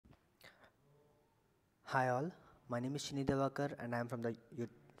Hi all, my name is Devakar and I am from the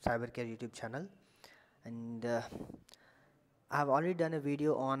TheCyberCare YouTube channel, and I have already done a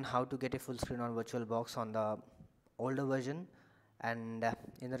video on how to get a full screen on VirtualBox on the older version, and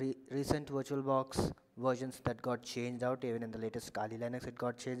in the recent VirtualBox versions that got changed out, even in the latest Kali Linux it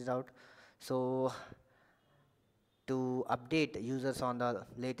got changed out. So to update users on the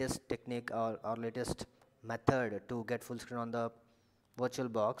latest technique or latest method to get full screen on the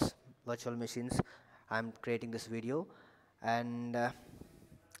VirtualBox virtual machines, I'm creating this video. And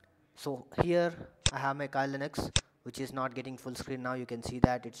so here I have my Kali Linux, which is not getting full screen now. You can see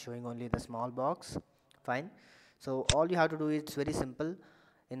that it's showing only the small box. Fine. So all you have to do is it's very simple.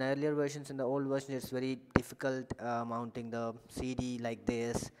 In earlier versions, in the old version, it's very difficult mounting the CD like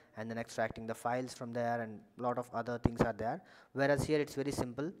this and then extracting the files from there, and a lot of other things are there. Whereas here it's very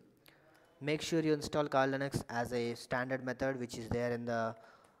simple. Make sure you install Kali Linux as a standard method, which is there in the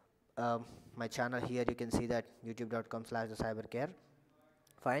my channel. Here you can see that youtube.com/TheCyberCare.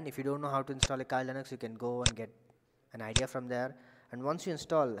 Fine. If you don't know how to install a Kali Linux, you can go and get an idea from there. And once you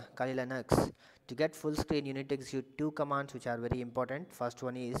install Kali Linux, to get full screen you need to execute two commands which are very important. First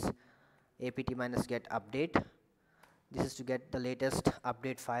one is apt-get update. This is to get the latest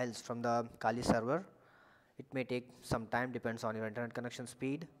update files from the Kali server. It may take some time, depends on your internet connection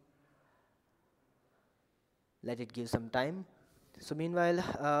speed. Let it give some time. So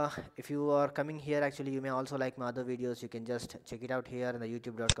meanwhile, if you are coming here, actually you may also like my other videos. You can just check it out here in the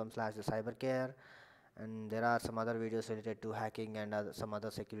youtube.com/TheCyberCare, and there are some other videos related to hacking and some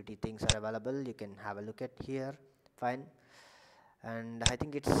other security things are available. You can have a look at here. Fine. And I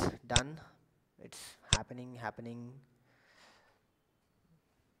think it's done. It's happening,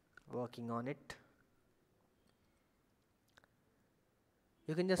 working on it.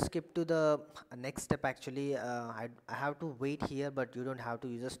 You can just skip to the next step. Actually I have to wait here, but you don't have to.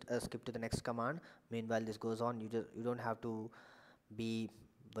 You just skip to the next command. Meanwhile this goes on. You don't have to be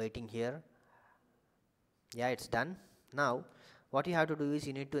waiting here. Yeah, it's done. Now what you have to do is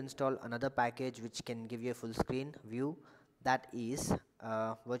you need to install another package which can give you a full screen view. That is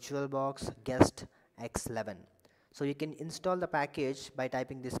VirtualBox Guest X11. So you can install the package by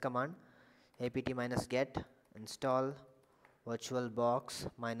typing this command apt-get install VirtualBox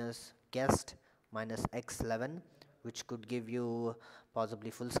 -guest -x11, which could give you possibly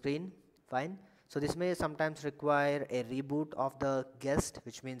full screen. Fine. So this may sometimes require a reboot of the guest,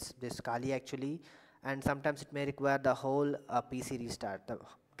 which means this Kali actually, and sometimes it may require the whole PC restart, the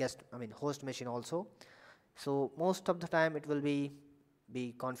host machine also. So most of the time it will be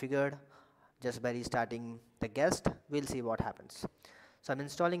configured just by restarting the guest. We'll see what happens. So I'm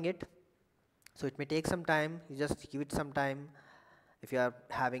installing it. So it may take some time. You just give it some time. If you are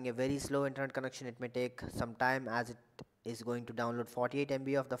having a very slow internet connection, it may take some time, as it is going to download 48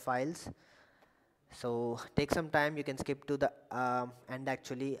 MB of the files. So take some time. You can skip to the end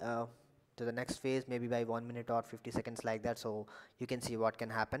actually, to the next phase, maybe by 1 minute or 50 seconds like that, so you can see what can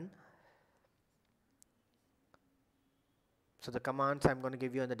happen. So the commands I'm going to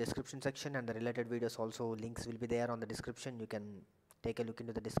give you in the description section, and the related videos also, links will be there on the description. You can take a look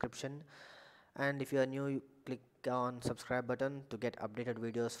into the description. And if you are new, you click on subscribe button to get updated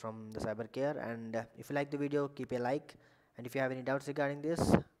videos from the TheCyberCare. And if you like the video, keep a like, and if you have any doubts regarding this,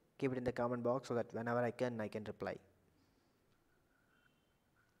 keep it in the comment box so that whenever I can reply.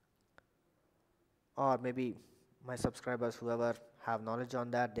 Or maybe my subscribers, whoever have knowledge on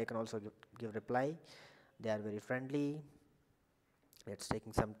that, they can also give reply. They are very friendly. It's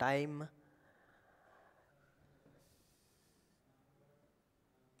taking some time.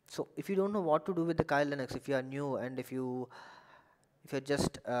 So if you don't know what to do with the Kali Linux, if you are new, and if you're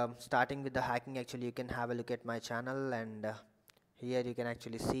just starting with the hacking, actually you can have a look at my channel, and here you can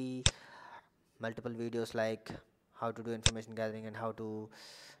actually see multiple videos like how to do information gathering and how to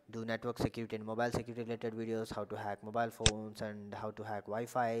do network security and mobile security related videos, how to hack mobile phones and how to hack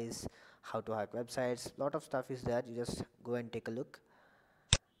Wi-Fi's, how to hack websites. Lot of stuff is there. You just go and take a look.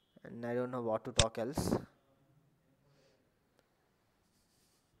 And I don't know what to talk else.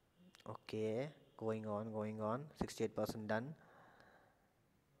 Okay, going on, 68% done.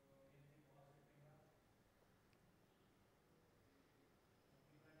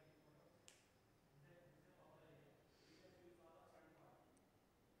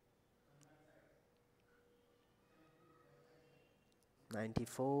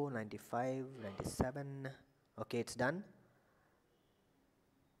 $94, $95, $97. Okay, it's done.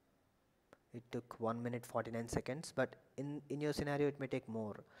 It took 1 minute 49 seconds, but in your scenario it may take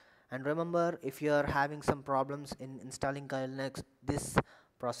more. And remember, if you are having some problems in installing Kali Linux, this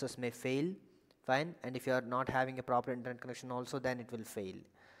process may fail. Fine. And if you are not having a proper internet connection also, then it will fail.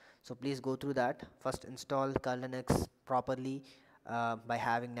 So please go through that. First install kernel Linux properly by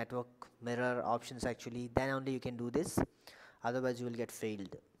having network mirror options actually, then only you can do this, otherwise you will get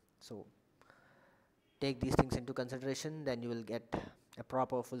failed. So take these things into consideration, then you will get a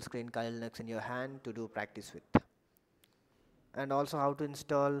proper full screen kernel Linux in your hand to do practice with. And also how to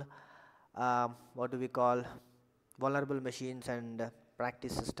install what do we call vulnerable machines and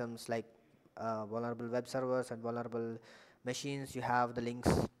practice systems like vulnerable web servers and vulnerable machines. You have the links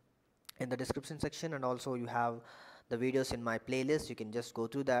in the description section, and also you have the videos in my playlist. You can just go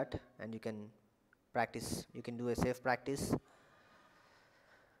through that and you can practice, you can do a safe practice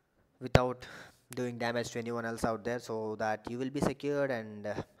without doing damage to anyone else out there, so that you will be secured and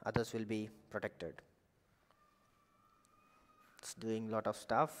others will be protected. It's doing lot of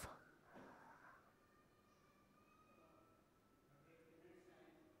stuff.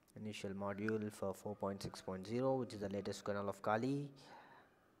 Initial module for 4.6.0, which is the latest kernel of Kali.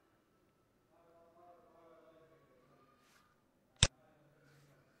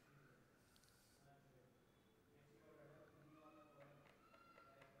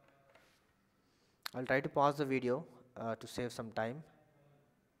 I'll try to pause the video to save some time.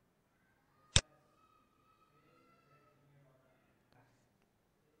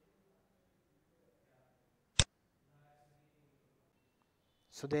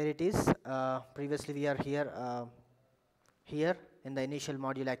 So there it is. Previously we are here in the initial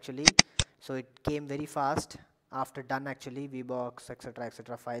module actually. So it came very fast after done actually, vbox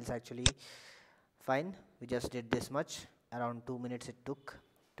etc files actually fine. We just did this much, around 2 minutes it took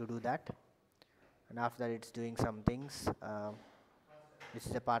to do that, and after that it's doing some things. This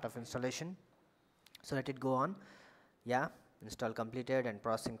is a part of installation, so let it go on. Yeah, install completed and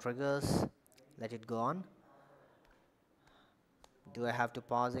processing triggers. Let it go on. Do I have to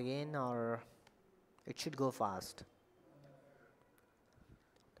pause again, or it should go fast?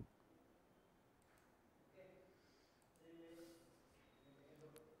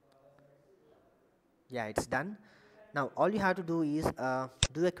 Yeah, it's done. Now all you have to do is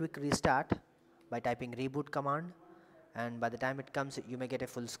do a quick restart by typing reboot command, and by the time it comes you may get a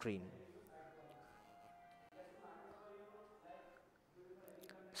full screen.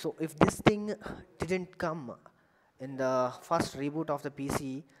 So if this thing didn't come in the first reboot of the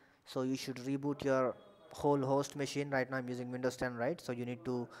PC, so you should reboot your whole host machine. Right now I'm using Windows 10, right? So you need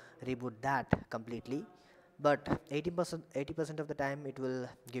to reboot that completely, but 80% of the time it will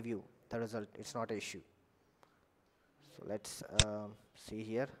give you the result. It's not an issue. So let's see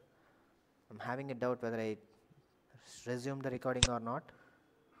here. I'm having a doubt whether I resumed the recording or not.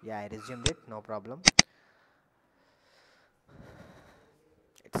 Yeah, I resumed it, no problem.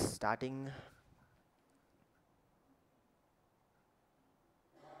 It's starting.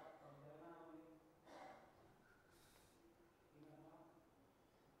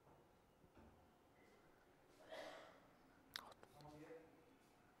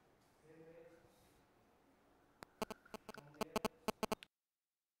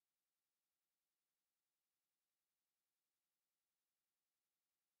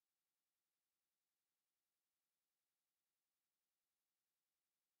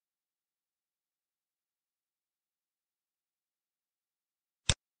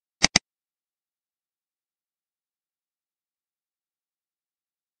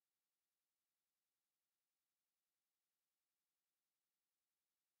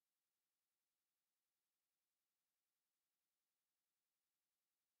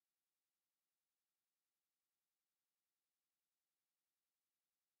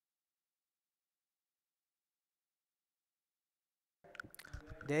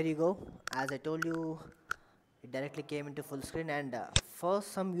 There you go. As I told you, it directly came into full screen, and for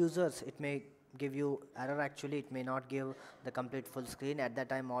some users it may give you error actually. It may not give the complete full screen. At that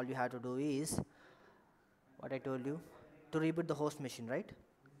time all you have to do is what I told you, to reboot the host machine, right?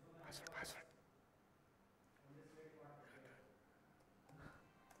 Password.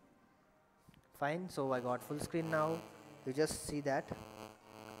 Fine, so I got full screen now. You just see that.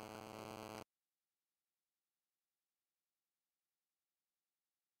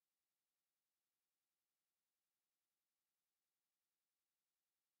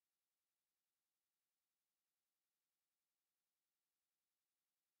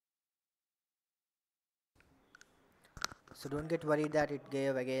 So don't get worried that it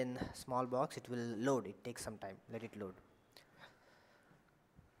gave again small box. It will load. It takes some time. Let it load.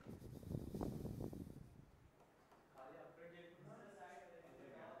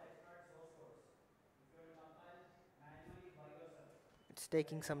 It's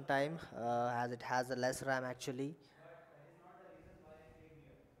taking some time as it has a less RAM actually.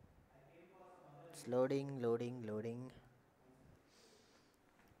 It's loading.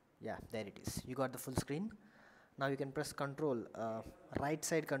 Yeah, there it is. You got the full screen. Now you can press control, right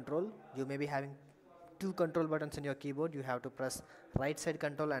side control. You may be having two control buttons in your keyboard. You have to press right side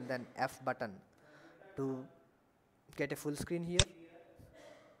control and then F button to get a full screen here.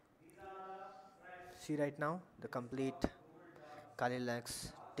 See right now the complete Kali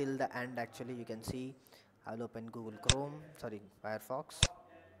Linux till the end. Actually, you can see I'll open Google Chrome, sorry, Firefox.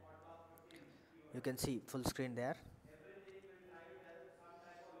 You can see full screen there.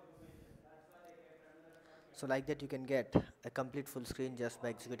 So like that you can get a complete full screen just by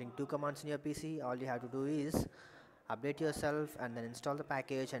executing two commands in your PC. All you have to do is update yourself and then install the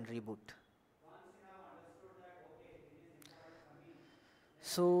package and reboot.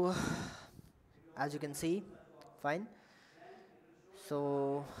 So as you can see, fine.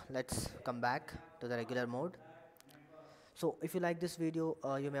 So let's come back to the regular mode. So if you like this video,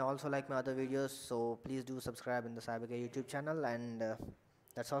 you may also like my other videos, so please do subscribe in the CyberCare YouTube channel. And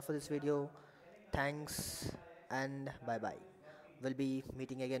that's all for this video. Thanks and bye bye. We'll be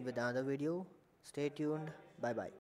meeting again with another video. Stay tuned. Bye bye.